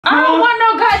I don't want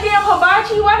no goddamn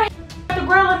hibachi. Why the got the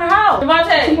grill in the house?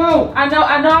 𝗪𝗪𝗡, Come on. I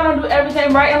know I don't do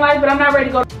everything right in life, but I'm not ready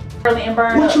to go early and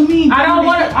burn What up. you mean? I don't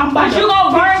want to. But you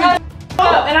gonna burn us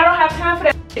up, and I don't have time for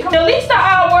that. The least of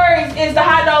our worries is the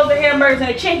hot dogs, the hamburgers, and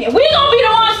the chicken. We gonna be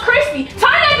the ones crispy.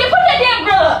 TEAMNYAH, put that damn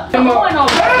grill up. Come on,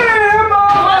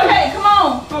 𝗪𝗪𝗪𝗪𝗪𝗪𝗪𝗪, Come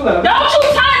on. hold up. Don't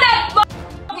you turn that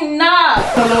fucking knob.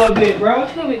 A little bit, bro.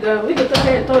 Here we go. We can go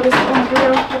ahead and throw this on the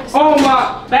grill. Oh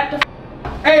my. Back the.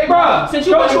 Hey, bro. Since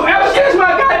you don't you ever touch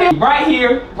my goddamn right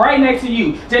here, right next to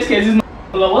you, just cause this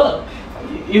blow up.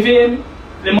 You feel me?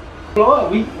 Them blow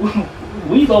up.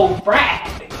 We go fried.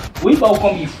 We both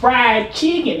gonna be fried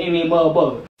chicken in them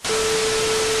motherfuckers.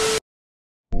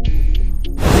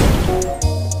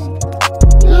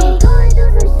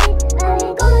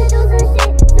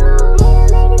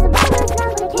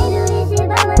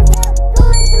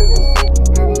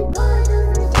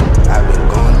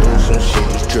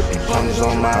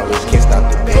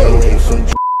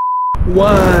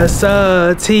 What's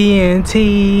up,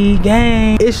 TNT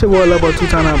gang? It's your boy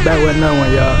𝗪𝗪𝗘𝗡. I'm back with another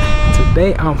one, y'all.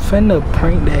 Today I'm finna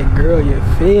prank that girl, you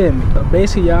feel me? So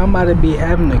basically, y'all, I'm about to be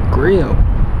having a grill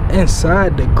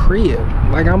inside the crib.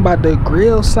 Like I'm about to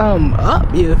grill something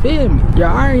up, you feel me?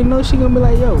 Y'all already know she gonna be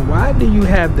like, yo, why do you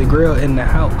have the grill in the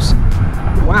house?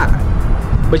 Why?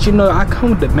 But you know, I come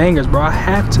with the bangers, bro. I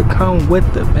have to come with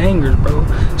the bangers, bro.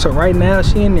 So right now,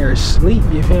 she in there asleep,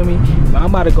 you feel me? But I'm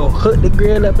about to go hook the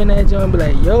grill up in that joint and be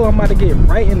like, yo, I'm about to get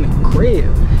right in the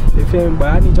crib. You feel me? But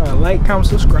I need y'all to like, comment,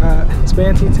 subscribe,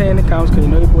 spam TEAMTAE in the comments, because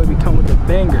you know your boy be coming with the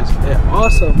bangers. And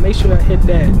also, make sure y'all hit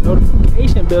that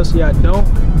notification bell so y'all don't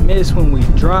miss when we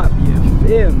drop, you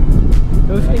feel me?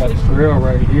 I got the grill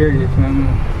right here, you feel me?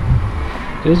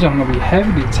 This joint gonna be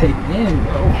heavy to take in,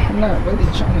 bro. I'm not really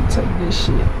trying to take this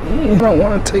shit in. I don't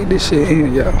want to take this shit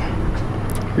in, y'all.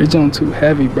 This joint too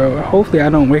heavy, bro. Hopefully I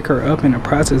don't wake her up in the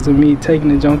process of me taking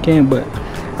the junk in, but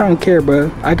I don't care, bro.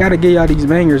 I gotta get y'all these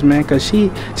bangers, man, cause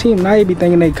TEAMNYAH be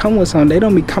thinking they come with something. They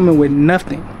don't be coming with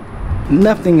nothing.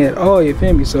 Nothing at all, you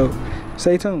feel me? So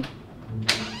stay tuned.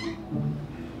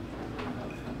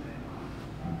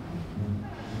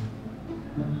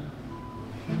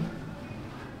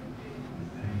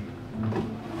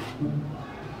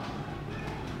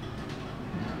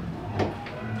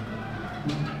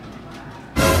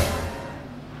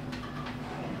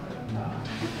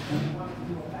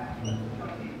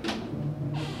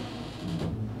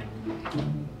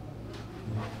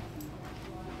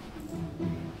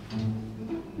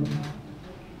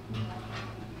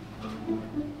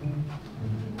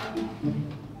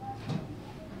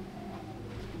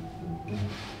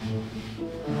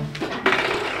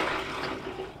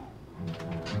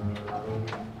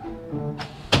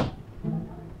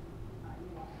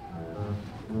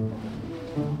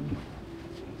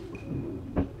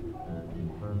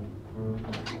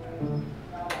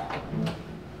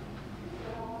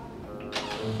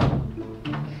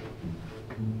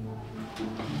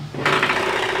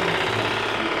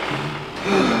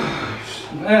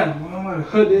 Man, I'm gonna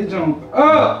hook this junk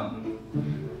up.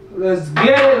 Let's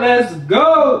get it, let's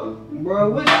go.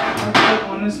 Bro, what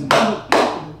on this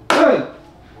motherfucker? Hey,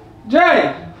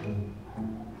 Jay!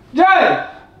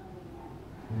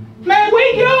 Man,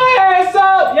 wake your ass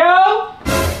up, yo!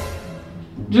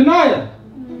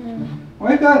 𝗪𝗪𝗪𝗪𝗪𝗪,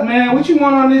 wake up, man. What you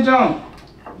want on this junk?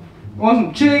 You want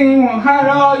some chicken? You want hot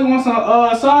dog? You want some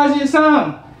sausage or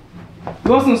something?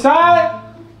 You want some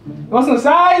side? You want some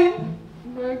side?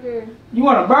 Burger. You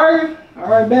want a burger?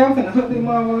 Alright, man, I'm finna hook this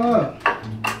motherfucker up.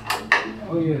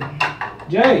 Oh yeah.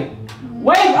 Jay,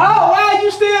 wake up! Why are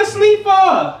you still asleep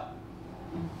for?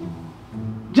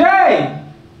 Jay!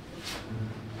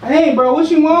 Hey bro,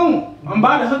 what you want? I'm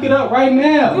about to hook it up right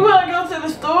now. You wanna go to the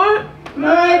store?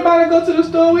 No, I ain't about to go to the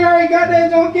store. We already got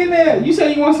that junk in there. You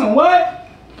said you want some what?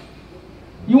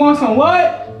 You want some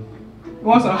what? You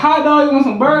want some hot dog? You want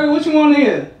some burger? What you want in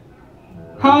here?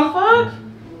 Huh? Fuck?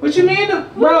 What you mean? Bro,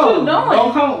 what you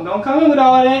doing? Don't come in with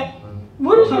all that.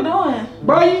 What are you doing?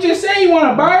 Bro, you just said you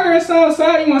want a burger or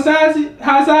something. You want sausage?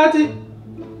 Hot sausage?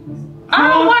 I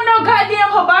don't want no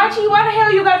goddamn hibachi. Why the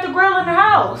hell you got the grill in the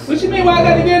house? What you mean why I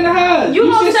got to get in the house? You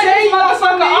gonna set this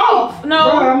motherfucker off.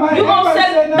 No, bro, you gonna set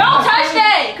it. Don't touch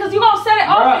that, cause you gonna set it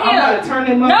off here. I'm about to turn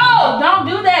it up. No, don't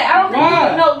do that. I don't think you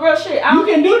can know real shit. You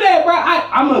can do that, bro.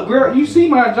 I'm a grill. You see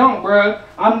my junk, bro.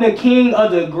 I'm the king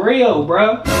of the grill,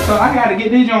 bro. So I gotta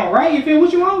get this junk right. You feel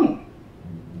what you want?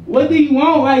 What do you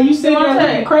want? Like you sitting there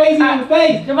looking crazy in the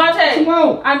face.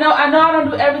 𝗪𝗪𝗘𝗡, I know I don't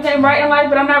do everything right in life,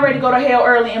 but I'm not ready to go to hell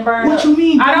early and burn up. What you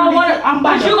mean? I don't want to.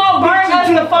 But you gonna burn us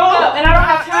the fuck up, and I don't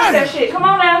have time for that shit. Come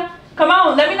on now. Come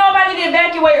on. Let me know if I need to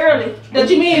evacuate early. What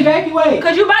you mean evacuate?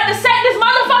 Cause you about to set this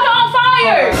motherfucker on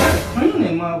fire. Clean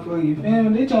it, motherfucker. You feel me?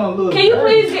 They trying to look. Can you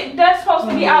please get? That's supposed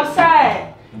to be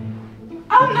outside.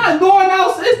 I'm not going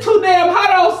outside. It's too damn hot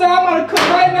outside. I'm gonna cook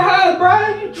right in the house, bro.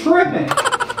 You tripping?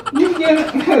 You get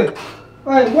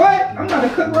like what? I'm gonna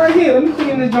cook right here. Let me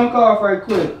clean this junk off right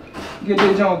quick. Get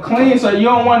this junk clean so you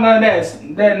don't want none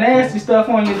of that nasty stuff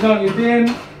on your junk. You feel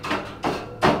me?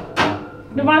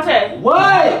 Devontae.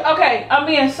 What? Okay, I'm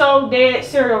being so dead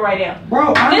serious right now.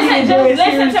 Bro, listen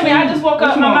to me. I just woke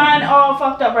up. My mind all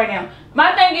fucked up right now.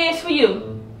 My thing is for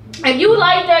you. If you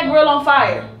light that grill on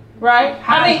fire, right?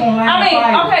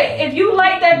 Okay, if you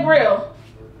light that grill,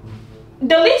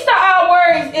 the least of our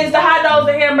worries is the hot dogs,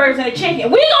 the hamburgers, and the chicken.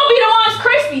 We gonna be the ones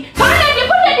crispy. Turn that,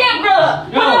 put that damn grill up.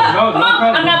 Put it up. Come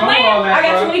on. I'm not playing. I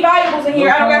got too many valuables in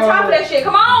here. I don't got time for that shit.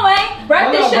 Come on, man.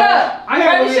 Wrap this shit up.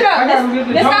 Wrap this shit up.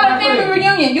 This not a family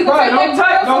reunion. You can take that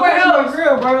grill somewhere else.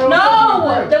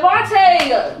 No,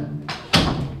 Devontae.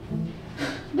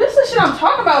 This is shit I'm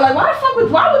talking about. Like,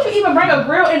 why would you even bring a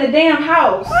grill in the damn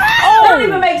house? That don't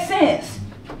even make sense.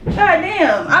 God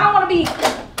damn. I don't want to be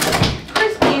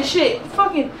crispy and shit.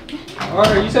 Fucking.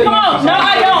 Alright, you said come on. No,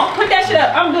 I don't. Put that shit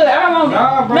up. I'm good. I don't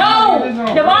want it. No,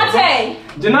 Devontae.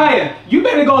 Janiyah, you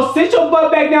better go sit your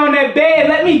butt back down in that bed.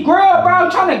 Let me grill, bro.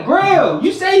 I'm trying to grill.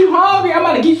 You say you hungry. I'm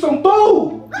about to get you some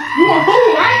food. You want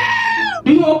food, right?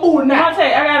 Do you want food or not?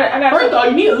 Devontae, I got First of all,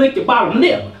 you need to lick your bottom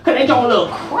lip. Cause they got a little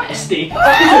crusty.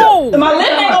 Oh! My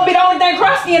lip ain't gonna be the only thing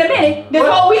crusty in a minute. We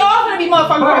all gonna be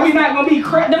motherfucking crusty. We not gonna be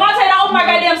crusty. Devontae, don't open my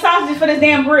goddamn sausages for this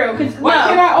damn grill. Why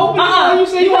can't I open it? You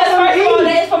say you want something to eat? Because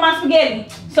that is for my spaghetti.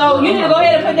 So you need to go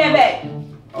ahead and put that back.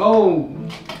 Oh,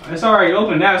 it's already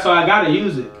open now, so I gotta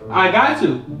use it. I got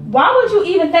to. Why would you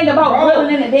even think about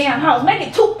grilling in the damn house? Make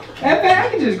it two. I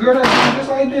can just grill that thing just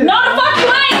like this. No, the fuck you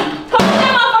ain't. Put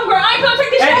that motherfucking grill. I ain't gonna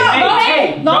take this shit out. Go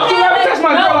ahead. Don't you ever touch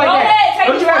my grill like that.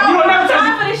 Take this out. You don't ever touch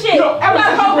for this shit. You don't ever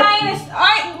touch the grill.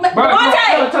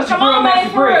 Come on, man,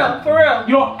 for real.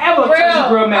 You don't ever touch the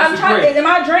grill, master grill. Am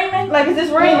I dreaming? Like, is this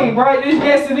real? Bro,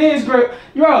 yes it is, grill.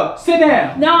 Yo, sit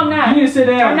down. No, I'm not. You need to sit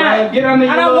down, bro. Get under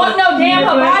your I don't want no damn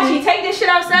hibachi. Take this shit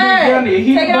outside.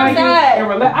 Take it outside.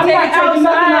 I'm not taking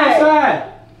nothing outside.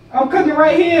 I'm cooking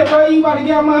right here, bro. You about to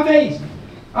get on my face.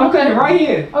 I'm cooking right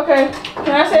here. Okay.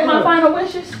 Can I say my final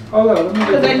wishes? Hold on.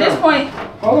 Because at this point,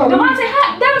 Devontae,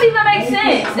 that don't even make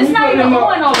sense. It's not even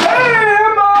going over.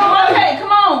 Devontae,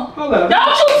 come on. Hold on.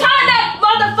 Don't you turn that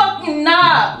motherfucking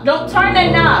knob. Don't turn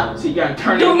that knob. So you gotta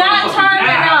turn Do not turn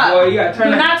that knob. Boy, you gotta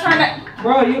turn Do not turn that.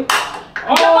 Bro, you.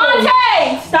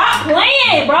 Devontae, stop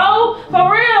playing, bro. For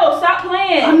real, stop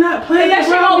playing. I'm not playing. That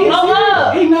shit gonna blow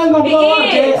up. Ain't nothing gonna blow up,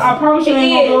 Jay. I promise you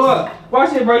ain't gonna blow up.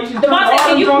 Watch it, bro. You should turn all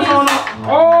them drums on.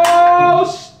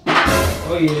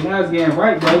 Oh yeah, now it's getting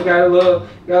right, bro. You got a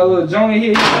little joint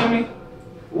here. You feel me?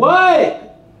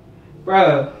 What?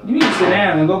 Bro, you need to sit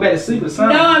down and go back to sleep or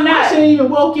something. No, I'm not. I shouldn't even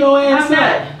woke your ass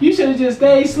up. You should have just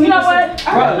stayed sleeping. You know what?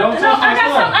 Bro, don't touch my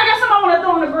stuff. I got something I want to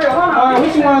throw on the grill. Hold on. All right,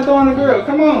 what you want to throw on the grill?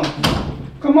 Come on.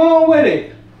 Come on with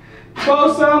it.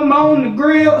 Throw something on the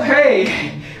grill.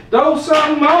 Hey. Throw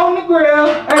something on the grill.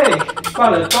 Hey.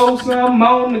 Gotta throw something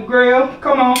on the grill.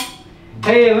 Come on.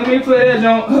 Hey, let me play that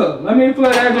junk. Let me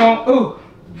play that junk. Ooh.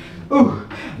 Ooh.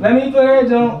 Let me play that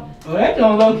junk. Oh, that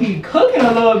junk low-key cooking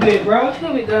a little bit, bro.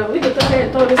 Here we go. We can go ahead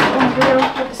and throw this on the grill.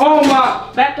 Oh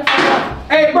my. Back the fuck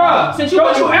up. Hey, bro. Don't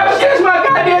you ever touch my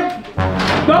goddamn.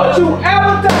 Don't you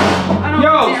ever touch.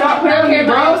 Yo, stop playing with me,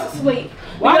 bro. Sleep.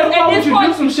 Why the fuck would you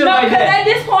do some shit like that? At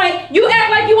this point, you act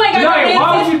like you ain't got no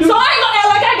damn sense. So I ain't gonna act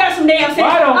like I got some damn sense.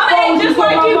 I'm gonna act just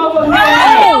like you.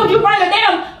 Why would you bring a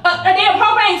damn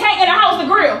propane tank in the house to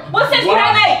grill? What sense would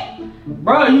that make?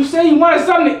 Bro, you say you wanted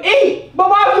something to eat, but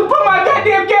why would you put my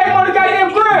goddamn game on the goddamn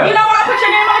grill? You know why I put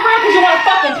your game on the grill? Because you want to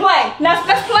fucking play. Let's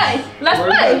play. Let's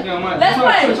play. Let's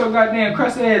play. Put your goddamn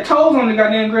crusty ass toes on the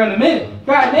goddamn grill in a minute.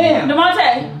 Goddamn.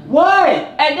 Devontae. What?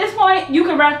 At this point, you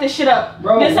can wrap this shit up.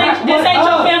 Bro, this ain't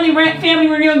your family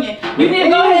reunion. You need to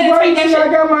go ahead and take that shit. I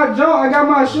got my junk, I got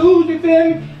my shoes, you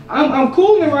feel me? I'm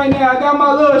cooling right now. I got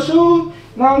my little shoes.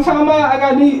 You know what I'm talking about? I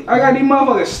got these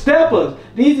motherfucking steppers.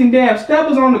 These damn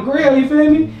steppers on the grill, you feel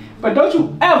me? But don't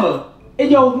you ever in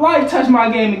your life touch my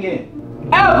game again.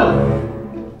 Ever.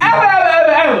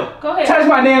 Ever. Go ahead. Touch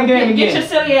my damn game again. Get your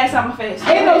silly ass out my face.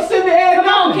 Ain't no silly ass. Come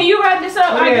on, can you wrap this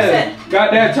up? Oh, yeah.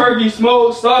 Got that turkey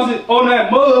smoked sausage on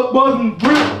that motherfucking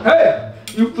grill. Hey,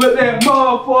 you flip that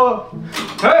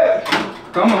motherfucker. Hey,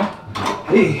 come on.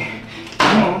 Hey,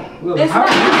 come on. It's not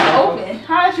even open.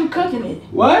 How are you cooking it?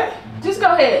 What? Just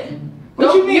go ahead.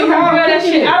 What you mean? You can grill that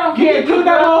shit. I don't care. You cook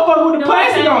that motherfucker with the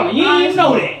plastic on it. You didn't even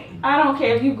know that. I don't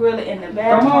care if you grill it in the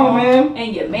bathroom. Come on, man.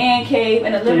 In your man cave,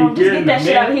 in the living room. Just get that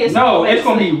shit out of here. No, it's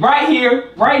gonna be right here,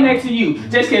 right next to you.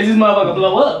 Just cause this motherfucker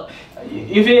blow up.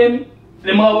 You feel me?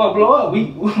 The motherfucker blow up.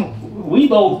 We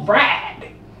both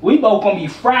fried. We both gonna be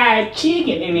fried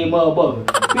chicken in that motherfucker.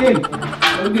 Feel me?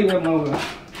 Let's get that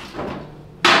motherfucker.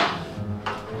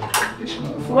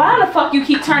 Why the fuck you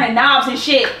keep turning knobs and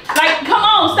shit? Like, come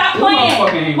on, stop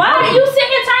playing. Why are you sitting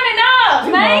here turning knobs,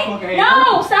 man?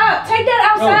 No, stop. Take that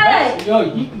outside. Yo,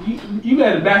 you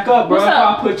better back up, bro. If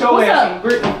I put your ass on the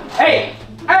grip. Hey,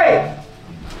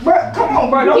 bro, come on,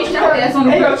 bro. Don't get your ass on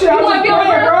the grip. You want to be on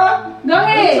here, bro? Go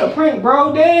ahead. It's a prank,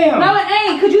 bro. Damn. No, it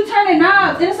ain't. Cause you turning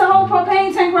knobs. It's a whole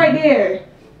propane tank right there.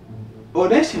 Oh,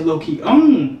 that shit low key.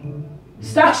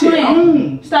 Stop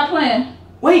playing. Stop playing.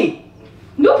 Wait.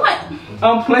 You play.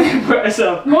 I'm playing, bro.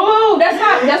 So Move. That's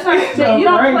not. You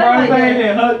don't play like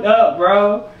that. Hooked up,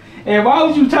 bro. And why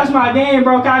would you touch my game,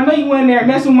 bro? Cause I know you in there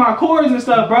messing with my cords and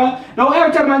stuff, bro. Don't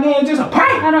ever touch my game. It's just a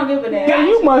prank. I don't give a damn. Yeah,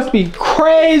 you must be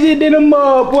crazy than a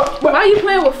mug. Why are you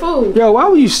playing with food? Yo, why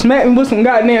would you smack me with some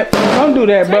goddamn? Don't do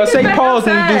that, bro. Say pause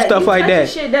when you do stuff like that.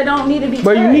 Shit that don't need to be.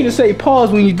 Bro, you need to say pause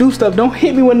when you do stuff. Don't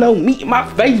hit me with no meat in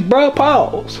my face, bro.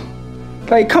 Pause.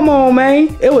 Like, come on,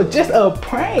 man. It was just a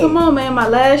prank. Come on, man. My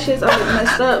lashes are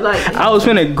messed up. Like, I was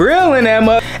finna grill in that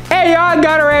mug. Hey, y'all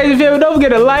got a ready video. Don't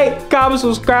forget to like, comment,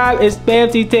 subscribe, and spam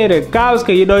TEAMTAE comments,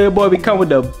 cause you know your boy be coming with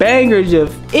the bangers, you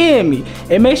feel me?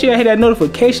 And make sure you hit that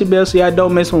notification bell so y'all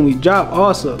don't miss when we drop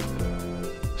also.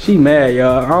 She mad,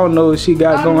 y'all. I don't know what she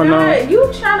got going on. You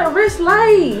trying to risk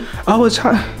life. I was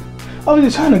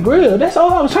just trying to grill. That's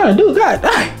all I was trying to do. God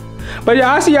dang. But y'all,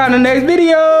 I'll see y'all in the next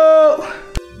video.